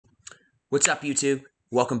What's up, YouTube?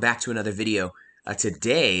 Welcome back to another video.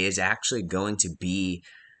 Today is actually going to be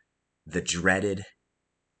the dreaded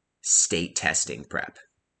state testing prep.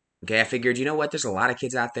 Okay, I figured, you know what, there's a lot of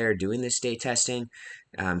kids out there doing this state testing.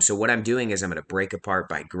 So what I'm doing is I'm going to break apart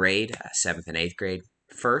by grade, 7th and 8th grade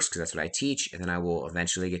first, because that's what I teach, and then I will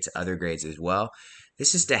eventually get to other grades as well.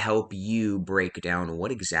 This is to help you break down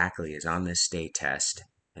what exactly is on this state test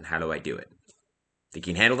and how do I do it. Think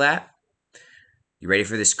you can handle that? You ready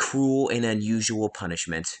for this cruel and unusual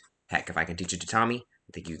punishment? Heck, if I can teach it to Tommy,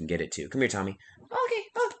 I think you can get it too. Come here, Tommy. Okay.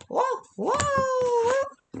 Oh, whoa.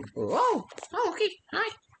 Whoa. Oh, okay.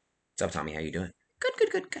 Hi. What's up, Tommy? How you doing?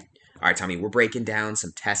 Good. All right, Tommy, we're breaking down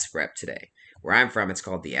some test prep today. Where I'm from, it's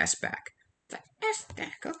called the SBAC. The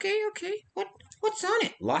SBAC. Okay. What's on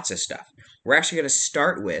it? Lots of stuff. We're actually going to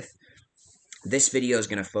start with, this video is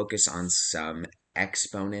going to focus on some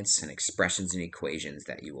exponents and expressions and equations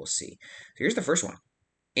that you will see. So here's the first one.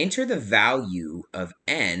 Enter the value of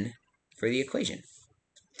n for the equation.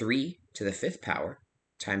 3 to the 5th power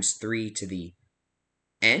times 3 to the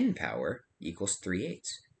n power equals 3/8.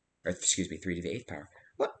 Or, excuse me, 3 to the 8th power.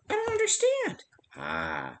 What? I don't understand.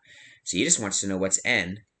 So he just wants to know what's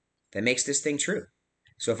n that makes this thing true.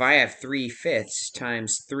 So if I have 3/5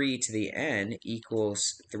 times 3 to the n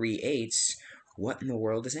equals 3/8, what in the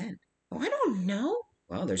world is n? Oh, I don't know.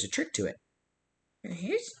 Well, there's a trick to it. There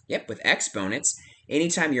is? Yep, with exponents,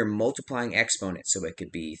 anytime you're multiplying exponents, so it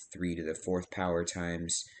could be 3 to the 4th power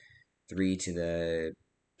times 3 to the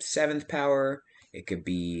 7th power, it could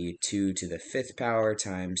be 2 to the 5th power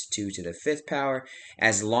times 2 to the 5th power,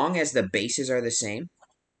 as long as the bases are the same.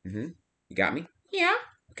 You got me? Yeah.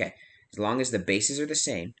 Okay, as long as the bases are the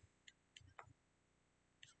same.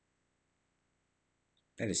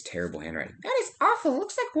 That is terrible handwriting. That is awful.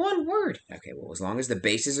 Looks like one word. Okay, well, as long as the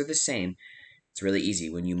bases are the same, it's really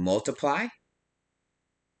easy. When you multiply,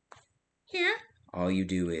 Yeah. all you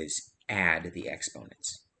do is add the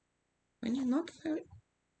exponents. When you multiply it.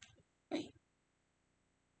 Wait.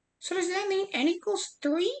 So does that mean n equals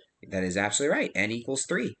 3? That is absolutely right. N equals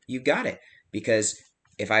 3. You got it. Because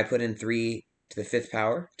if I put in 3 to the 5th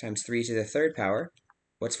power times 3 to the 3rd power,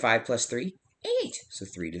 what's 5 plus 3? 8. So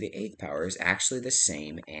 3 to the 8th power is actually the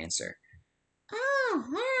same answer. Oh,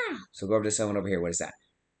 wow. So go over to someone over here. What is that?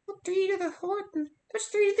 Well, 3 to the 4th. That's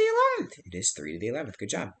 3 to the 11th. It is 3 to the 11th. Good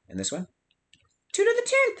job. And this one? 2 to the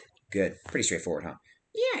 10th. Good. Pretty straightforward, huh?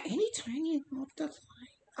 Yeah, anytime you multiply,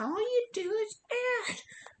 all you do is add.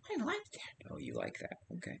 I like that. Oh, you like that.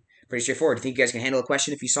 Okay. Pretty straightforward. Do you think you guys can handle a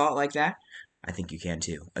question if you saw it like that? I think you can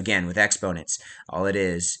too. Again, with exponents, all it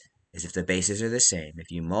is if the bases are the same, if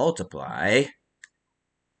you multiply,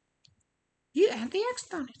 you add the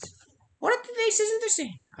exponents. What if the base isn't the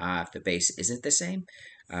same? If the base isn't the same,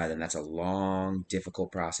 then that's a long,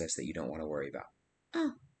 difficult process that you don't want to worry about.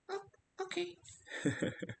 Oh, okay.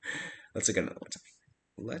 Let's look at another one.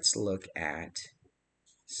 Let's look at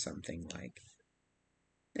something like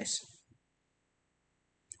this.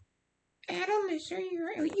 Adam,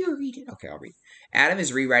 you read it. Okay, I'll read. Adam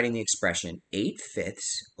is rewriting the expression 8/5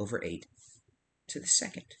 over 8 to the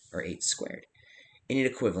 2nd, or 8 squared, in an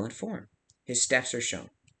equivalent form. His steps are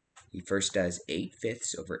shown. He first does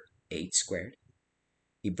 8/5 over 8 squared.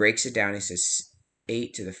 He breaks it down. He says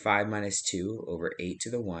 8 to the 5 minus 2 over 8 to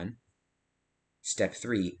the 1. Step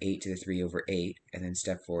 3, 8 to the 3 over 8. And then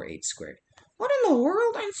step 4, 8 squared. What in the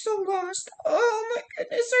world? I'm so lost. Oh my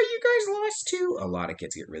goodness, are you guys lost too? A lot of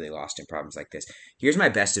kids get really lost in problems like this. Here's my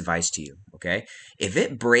best advice to you, okay? If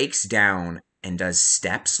it breaks down and does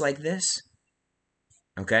steps like this,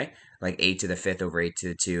 okay? Like 8 to the 5th over 8 to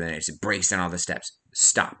the 2, and it just breaks down all the steps.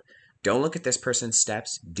 Stop. Don't look at this person's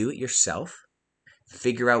steps. Do it yourself.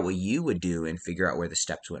 Figure out what you would do and figure out where the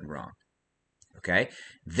steps went wrong. Okay?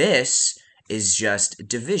 This is just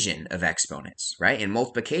division of exponents, right? In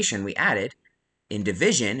multiplication, we added. In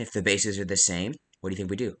division, if the bases are the same, what do you think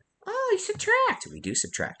we do? Oh, we subtract. We do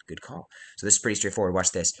subtract. Good call. So this is pretty straightforward.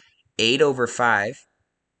 Watch this. 8 over 5,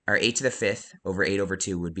 or 8 to the 5th over 8 over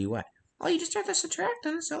 2 would be what? Oh, you just have to subtract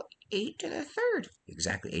them, so 8 to the 3rd.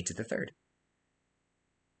 Exactly, 8 to the 3rd.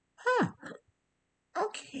 Huh.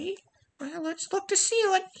 Okay. Well, let's look to see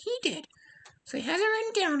what he did. So he has it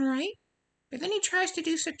written down right, but then he tries to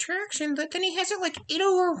do subtraction, but then he has it like 8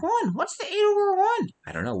 over 1. What's the 8 over 1?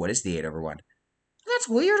 I don't know. What is the 8 over 1? That's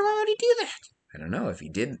weird. Why would he do that? I don't know. If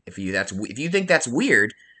you think that's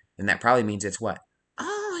weird, then that probably means it's what?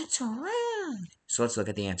 Oh, it's wrong. So let's look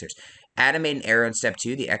at the answers. Adam made an error in step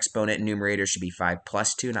 2. The exponent numerator should be 5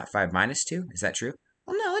 plus 2, not 5 minus 2. Is that true?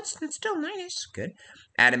 Well, no, it's still minus. Good.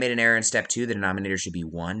 Adam made an error in step 2. The denominator should be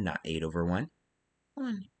 1, not 8 over 1.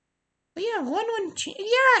 1. But yeah, 1 wouldn't change.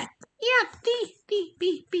 Yeah,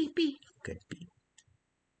 B. Good.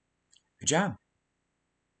 job.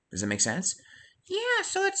 Does that make sense? Yeah,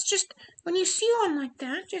 so it's just when you see one like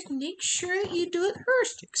that, just make sure that you do it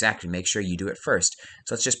first. Exactly. Make sure you do it first.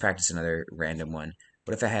 So let's just practice another random one.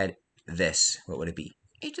 What if I had this? What would it be?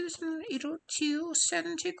 8 to the 7, 8 over 2,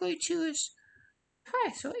 7 take away 2 is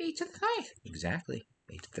 5, so 8 to the 5. Exactly.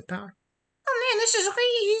 8 to the power. Oh man, this is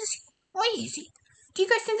way easy. Way easy. Do you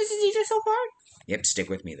guys think this is easy so far? Yep, stick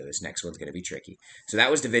with me though. This next one's going to be tricky. So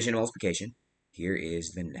that was division and multiplication. Here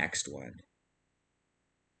is the next one.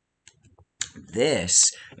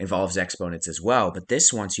 This involves exponents as well, but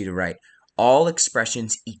this wants you to write all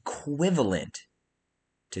expressions equivalent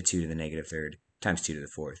to 2 to the negative third times 2 to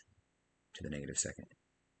the fourth to the negative second.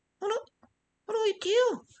 What do we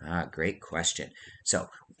do? Great question. So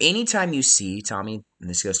anytime you see, Tommy, and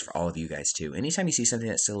this goes for all of you guys too, anytime you see something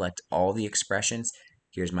that selects all the expressions,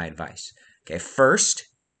 here's my advice. Okay, first,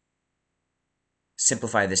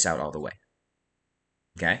 simplify this out all the way.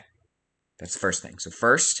 Okay? That's the first thing. So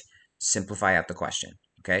first, simplify out the question.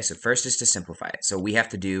 Okay, so first is to simplify it. So we have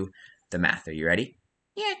to do the math. Are you ready?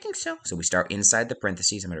 Yeah, I think so. So we start inside the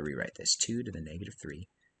parentheses. I'm going to rewrite this. 2 to the negative 3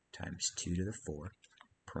 times 2 to the 4,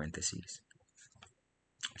 parentheses,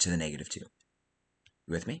 to the negative 2. You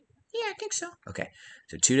with me? Yeah, I think so. Okay,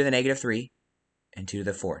 so 2 to the negative 3 and 2 to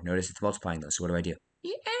the 4. Notice it's multiplying those. So what do I do?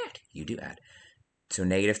 You add. You do add. So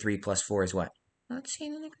negative 3 plus 4 is what? Let's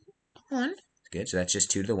see, 1. Good, so that's just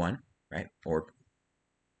 2 to the 1, right? Or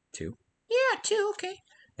 2. Yeah, 2, okay.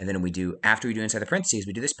 And then we do, after we do inside the parentheses,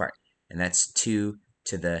 we do this part. And that's 2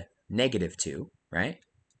 to the negative 2, right?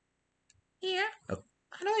 Yeah. Oh.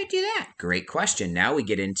 How do I do that? Great question. Now we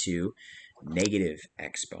get into negative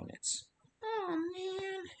exponents. Oh,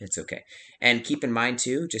 man. It's okay. And keep in mind,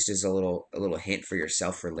 too, just as a little hint for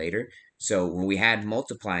yourself for later. So when we had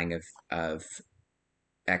multiplying of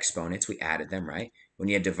exponents, we added them, right? When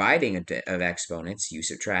you had dividing of exponents, you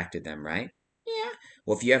subtracted them, right? Yeah.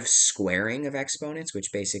 Well, if you have squaring of exponents,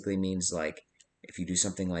 which basically means like if you do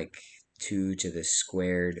something like 2 to the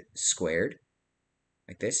squared squared,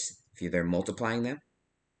 like this, if they're multiplying them,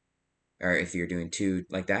 or if you're doing 2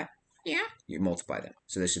 like that, Yeah. you multiply them.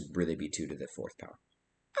 So this would really be 2 to the fourth power.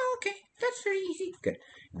 Oh, okay. That's very easy. Good.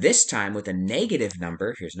 This time with a negative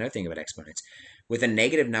number, here's another thing about exponents. With a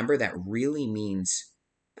negative number, that really means,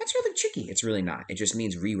 that's really tricky. It's really not. It just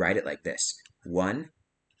means rewrite it like this. 1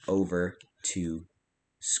 over 2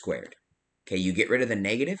 squared. Okay, you get rid of the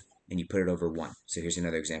negative and you put it over 1. So here's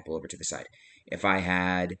another example over to the side. If I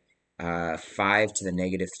had 5 to the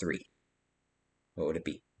negative 3, what would it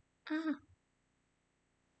be? I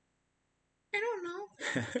don't know.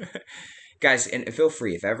 Guys, and feel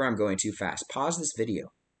free, if ever I'm going too fast, pause this video,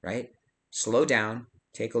 right? Slow down,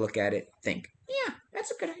 take a look at it, think. Yeah, that's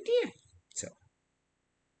a good idea. So,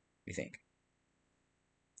 what do you think?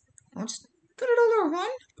 I'll just put it over 1.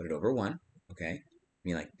 Put it over 1, okay?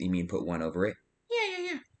 You mean put 1 over it?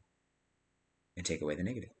 Yeah. And take away the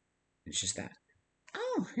negative. It's just that.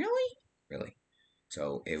 Oh, really? Really.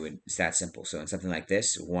 So it's that simple. So in something like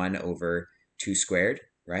this, 1 over 2 squared,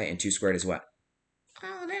 right? And 2 squared is what?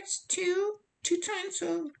 Oh, that's 2. 2 times,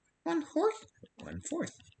 so 1/4? 1/4.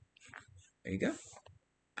 There you go.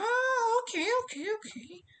 Oh, okay.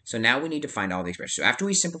 So now we need to find all the expressions. So after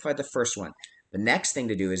we simplify the first one, the next thing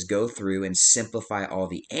to do is go through and simplify all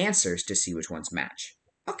the answers to see which ones match.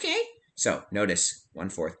 Okay. So notice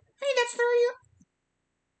 1/4. Hey, that's very...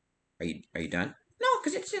 Are you done? No,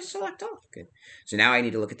 because it says select all. Good. So now I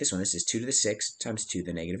need to look at this one. This is 2 to the 6 times 2 to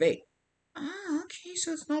the negative 8. Ah, okay.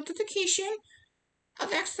 So it's multiplication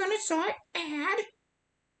of exponents, so I add.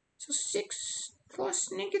 So 6 plus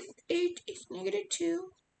 -8 is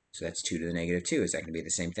 -2. So that's 2 to the negative 2. Is that going to be the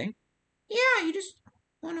same thing? Yeah, you just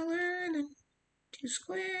 1 over and then 2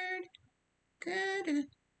 squared. Good. And then,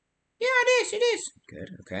 yeah, it is.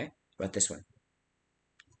 Good. Okay. What about this one?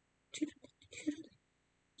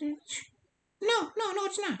 No,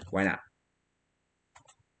 it's not. Why not?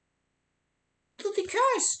 Well,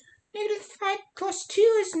 because -5 plus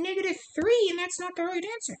 2 is -3, and that's not the right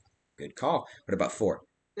answer. Good call. What about 4?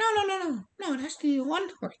 No, it has to be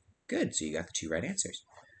 1/4. Good. So you got the 2 right answers.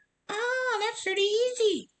 Ah, that's pretty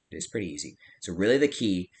easy. It is pretty easy. So really the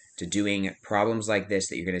key to doing problems like this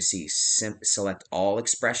that you're going to see, select all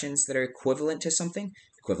expressions that are equivalent to something,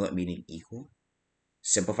 equivalent meaning equal.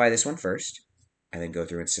 Simplify this one first, and then go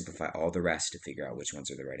through and simplify all the rest to figure out which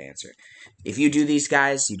ones are the right answer. If you do these,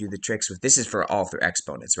 guys, you do the tricks with, this is for all through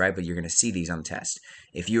exponents, right? But you're going to see these on the test.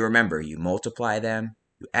 If you remember, you multiply them,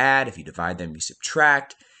 you add. If you divide them, you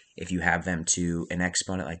subtract. If you have them to an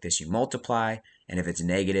exponent like this, you multiply. And if it's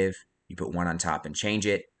negative, you put 1 on top and change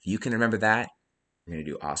it. If you can remember that, you're going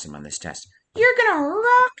to do awesome on this test. You're going to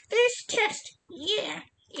rock this test. Yeah.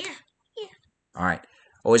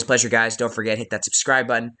 Always a pleasure, guys. Don't forget, hit that subscribe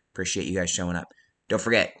button. Appreciate you guys showing up. Don't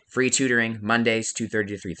forget, free tutoring Mondays, 2:30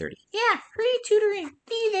 to 3:30. Yeah, free tutoring.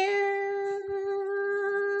 Be there.